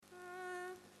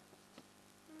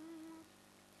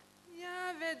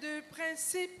deux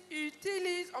principes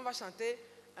utilisés. On va chanter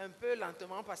un peu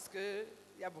lentement parce qu'il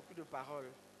y a beaucoup de paroles.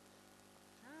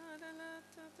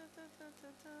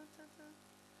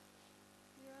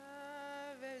 Il y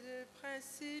avait deux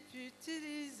principes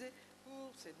utilisés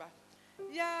pour... C'est bas.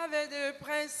 Il y avait deux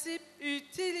principes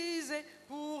utilisés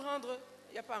pour rendre...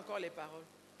 Il n'y a pas encore les paroles.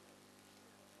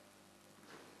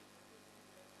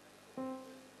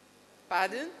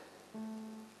 Pardon?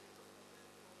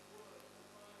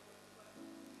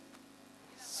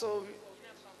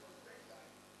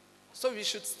 So we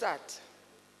should start.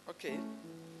 OK.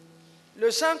 Le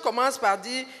chant commence par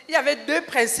dire, il y avait deux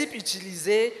principes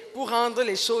utilisés pour rendre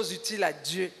les choses utiles à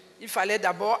Dieu. Il fallait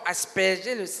d'abord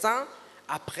asperger le sang,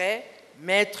 après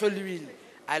mettre l'huile.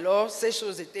 Alors ces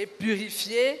choses étaient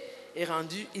purifiées et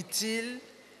rendues utiles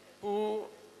pour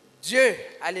Dieu.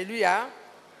 Alléluia.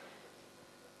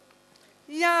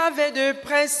 Il y avait deux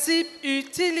principes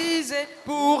utilisés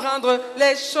pour rendre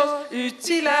les choses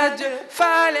utiles à Dieu.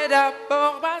 Fallait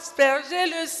d'abord asperger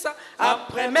le sang,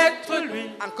 après mettre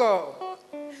l'huile. Encore.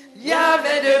 Il y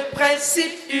avait deux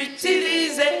principes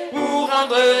utilisés pour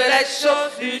rendre les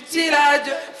choses utiles à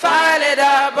Dieu. Fallait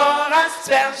d'abord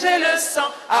asperger le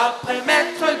sang, après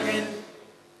mettre l'huile.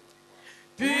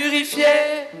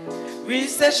 Purifiées, oui,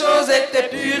 ces choses étaient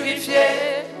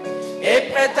purifiées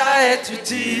et prêtes à être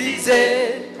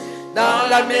utilisées dans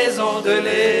la maison de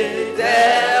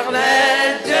l'Éternel.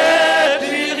 Dieu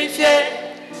purifié,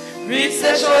 oui,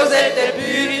 ces choses étaient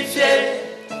purifiées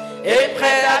et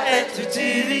prêtes à être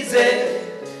utilisées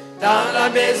dans la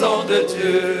maison de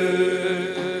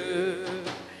Dieu.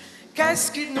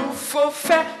 Qu'est-ce qu'il nous faut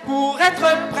faire pour être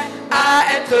prêt à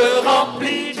être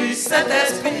remplis du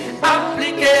Saint-Esprit?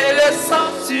 Appliquer le sang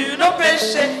sur nos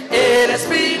péchés et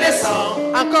l'Esprit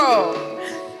descend. Encore.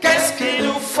 Qu'est-ce qu'il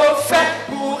nous faut faire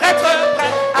pour être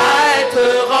prêt à être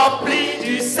remplis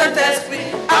du Saint-Esprit?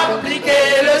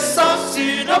 Appliquer le sang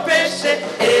sur nos péchés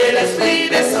et l'Esprit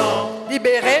descend.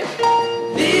 Libéré,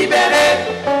 libéré,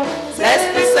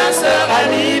 l'Esprit Saint sera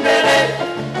libéré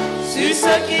sur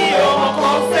ceux qui auront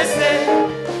confessé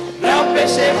leurs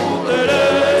péchés pour que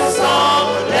le sang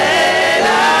les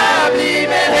lave.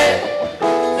 Libéré,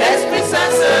 l'Esprit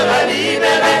Saint sera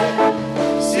libéré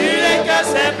sur les cœurs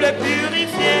simples et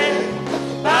purifiés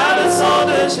par le sang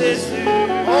de Jésus.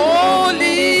 Oh,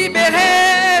 libéré,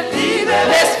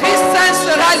 l'Esprit Saint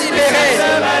sera libéré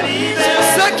sur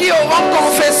ceux qui auront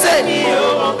confessé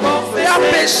leurs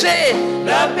péchés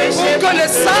pour que le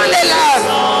sang les lave.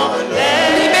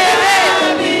 Libéré,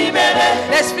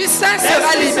 l'Esprit Saint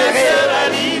sera libéré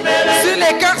sur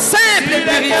les cœurs simples et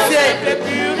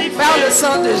purifiés par le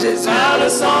sang de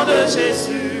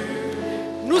Jésus.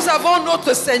 Nous avons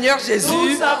notre Seigneur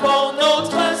Jésus,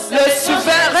 le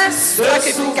souverain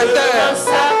sacrificateur,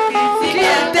 qui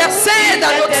intercède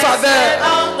à notre faveur,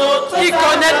 qui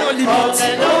connaît nos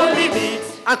limites.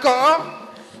 Encore,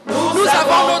 nous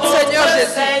avons notre Seigneur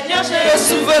Jésus, le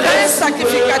souverain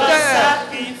sacrificateur,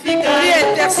 qui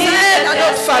intercède à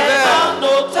notre faveur,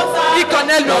 qui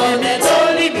connaît nos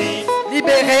limites.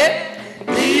 Libéré,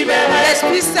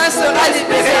 l'Esprit Saint sera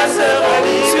libéré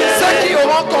sur ceux qui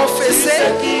auront confessé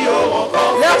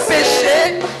leurs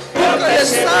péchés pour que le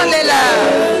sang les lave.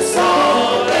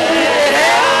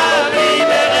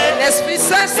 Libéré, l'Esprit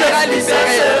Saint sera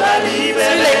libéré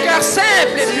sur les cœurs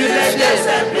simples et purifiés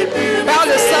par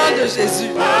le sang de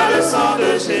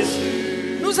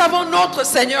Jésus. Nous avons notre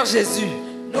Seigneur Jésus,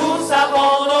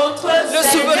 le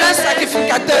souverain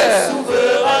sacrificateur,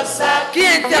 qui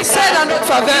intercède en notre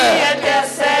faveur.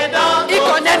 Il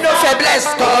connaît nos faiblesses.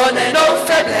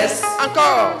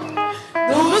 Encore.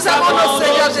 Nous avons notre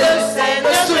Seigneur Jésus,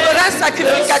 le souverain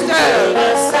sacrificateur,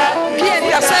 qui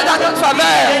intercède en notre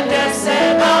faveur.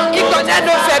 Il connaît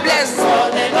nos faiblesses.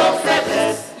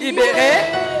 Libéré,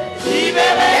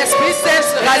 l'Esprit Saint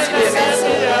sera libéré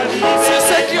sur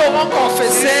ceux qui auront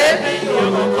confessé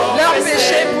leurs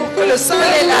péchés pour que le sang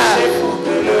les lave.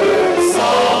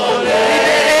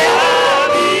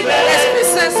 Libéré, l'Esprit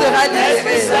Saint sera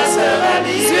libéré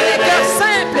sur les cœurs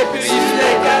simples et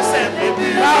purifiés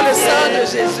par le sang de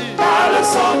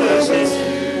Jésus.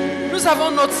 Nous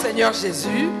avons notre Seigneur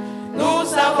Jésus,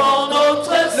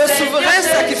 le souverain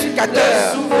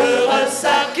sacrificateur,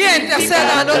 qui intercède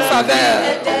en notre faveur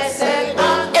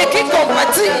et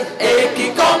qui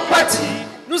compatit.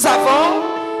 Nous avons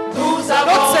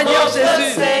notre Seigneur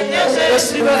Jésus, le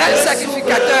souverain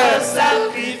sacrificateur,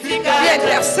 qui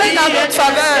intercède en notre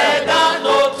faveur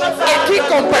et qui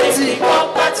compatit.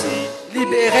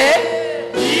 Libéré,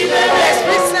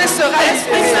 l'Esprit Saint sera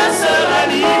libéré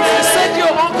de ceux qui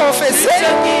auront confessé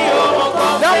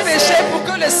leurs péchés pour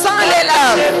que le sang les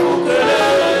lave.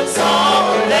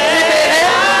 Libéré,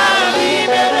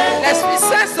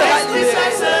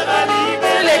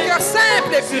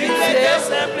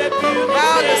 et purifiées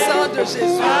par le sang de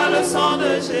Jésus. Par le sang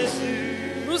de Jésus.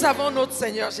 Nous avons notre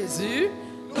Seigneur Jésus,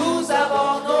 Nous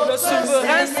avons notre le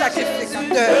souverain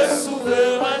sacrificateur,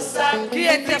 qui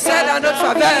intercède en notre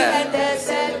faveur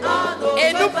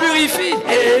et nous purifie.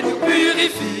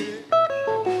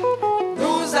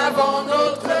 Nous avons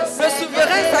le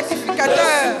souverain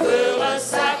sacrificateur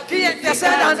qui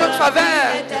intercède en notre faveur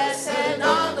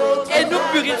et nous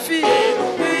purifie.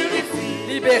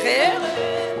 Libéré,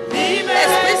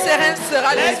 l'Esprit serein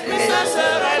sera libéré.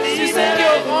 Sur ceux qui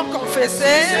auront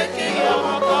confessé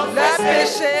leur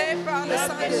péché par le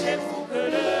sang de Jésus.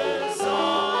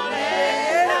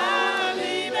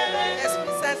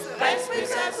 L'Esprit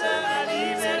Saint sera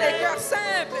libéré. Sur les cœurs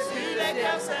simples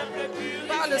et purifiés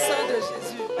par le sang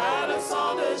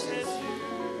de Jésus.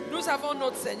 Nous avons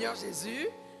notre Seigneur Jésus,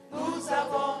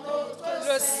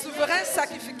 le souverain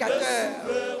sacrificateur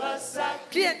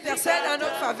qui intercède en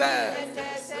notre faveur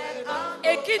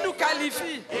et qui nous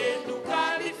qualifie.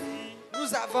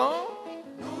 Nous avons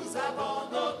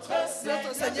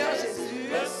notre Seigneur Jésus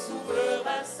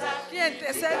qui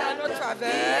intercède en notre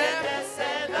faveur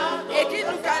et qui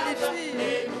nous qualifie.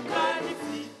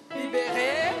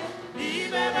 Libéré,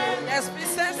 l'Esprit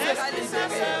Saint sera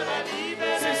libéré.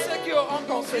 Sur ceux qui auront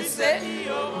confessé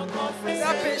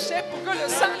leur péché pour que le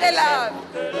sang les lave.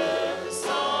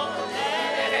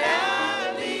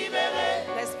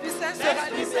 L'Esprit Saint sera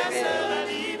libéré.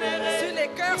 Sur les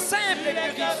cœurs simples et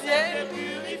purifiés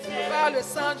par le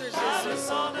sang de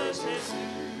Jésus.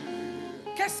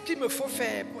 Qu'est-ce qu'il me faut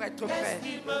faire pour être prêt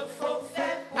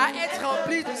à être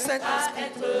rempli du Saint-Esprit?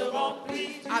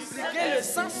 Appliquer le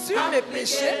sang sur mes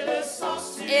péchés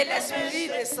et l'Esprit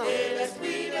descend.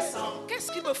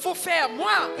 Qu'est-ce qu'il me faut faire,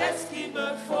 moi,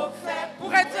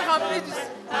 pour être rempli du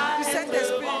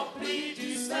Saint-Esprit?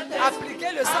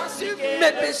 Appliquer le sang sur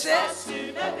mes péchés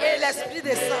et l'Esprit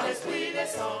descend.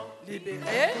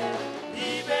 Libéré,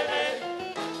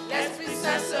 l'Esprit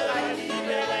Saint sera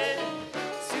libéré.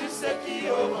 Ceux qui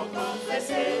auront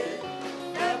confessé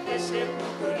leur péché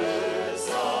pour que le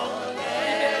sang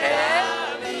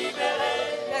libéré.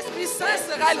 L'Esprit Saint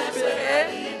sera libéré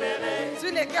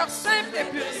sur les cœurs simples et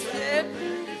purifiés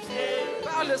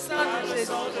par le sang de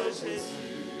Jésus.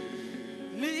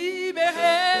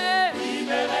 Libéré,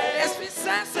 l'Esprit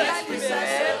Saint sera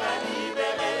libéré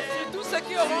sur tous ceux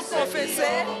qui auront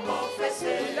confessé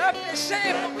leur péché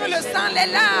pour que le sang les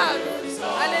lave.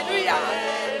 Alléluia.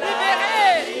 Libéré.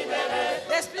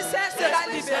 L'Esprit Saint sera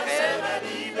libéré.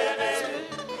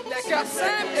 Les cœurs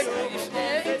simples et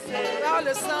purifiés par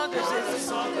le sang de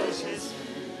Jésus.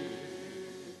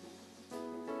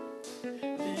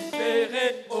 Libéré,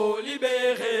 oh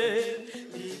libéré,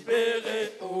 libéré,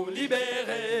 oh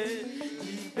libéré,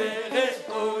 libéré,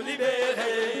 oh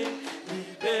libéré,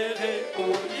 libéré, oh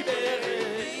libéré,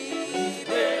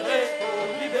 libéré, oh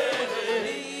libéré,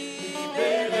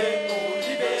 libéré, oh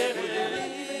libéré,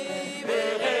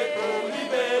 libéré, oh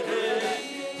libéré,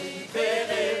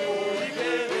 libéré, oh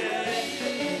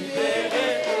libéré, libéré,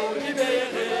 oh libéré,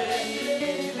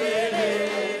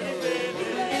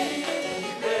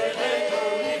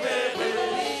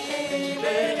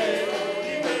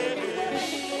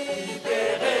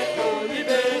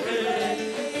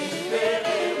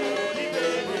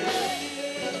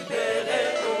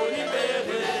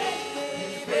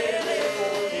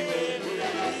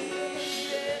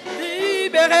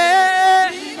 libéré.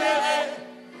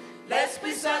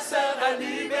 L'Esprit Saint sera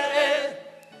libéré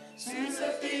sur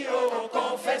ceux qui auront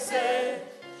confessé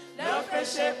leur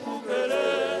péché pour que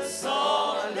le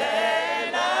sang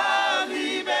les lave.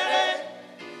 Libéré,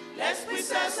 l'Esprit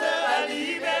Saint sera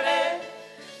libéré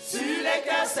sur les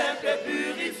cœurs simples et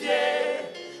purifiés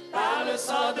par le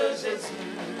sang de Jésus.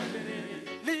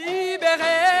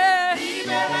 Libéré,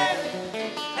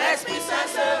 l'Esprit Saint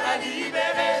sera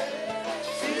libéré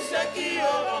sur ceux qui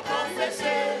auront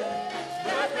confessé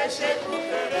leur péché pour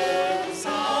que le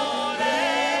sang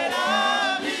les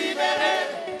lave. Libéré,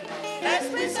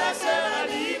 l'Esprit Saint sera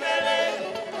libéré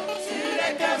sur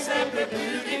les cœurs simples et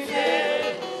purifiés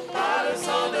par le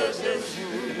sang de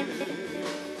Jésus.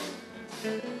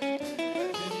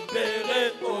 Libéré,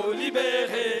 oh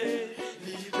libéré,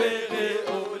 libéré,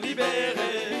 oh libéré.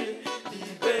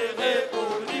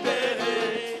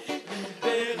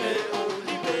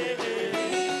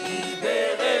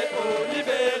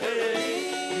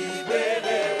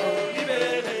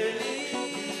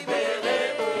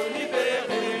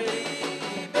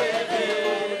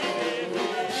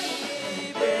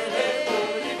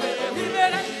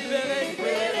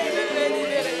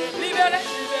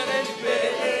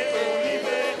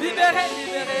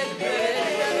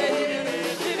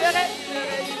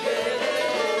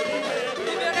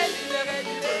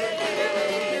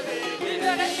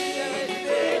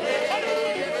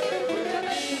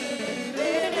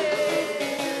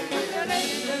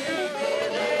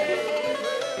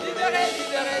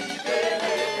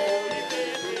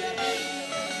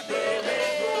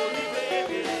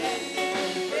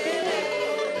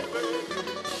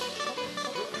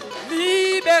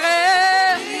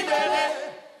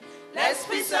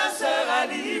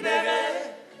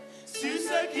 libéré sur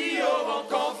ceux qui auront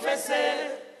confessé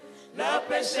leur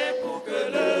péché pour que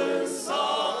le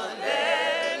sang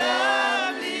les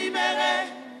lave. Libéré,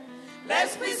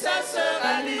 l'Esprit Saint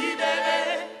sera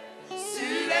libéré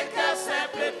sur les cœurs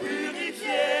simples et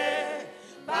purifiés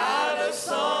par le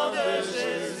sang de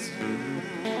Jésus.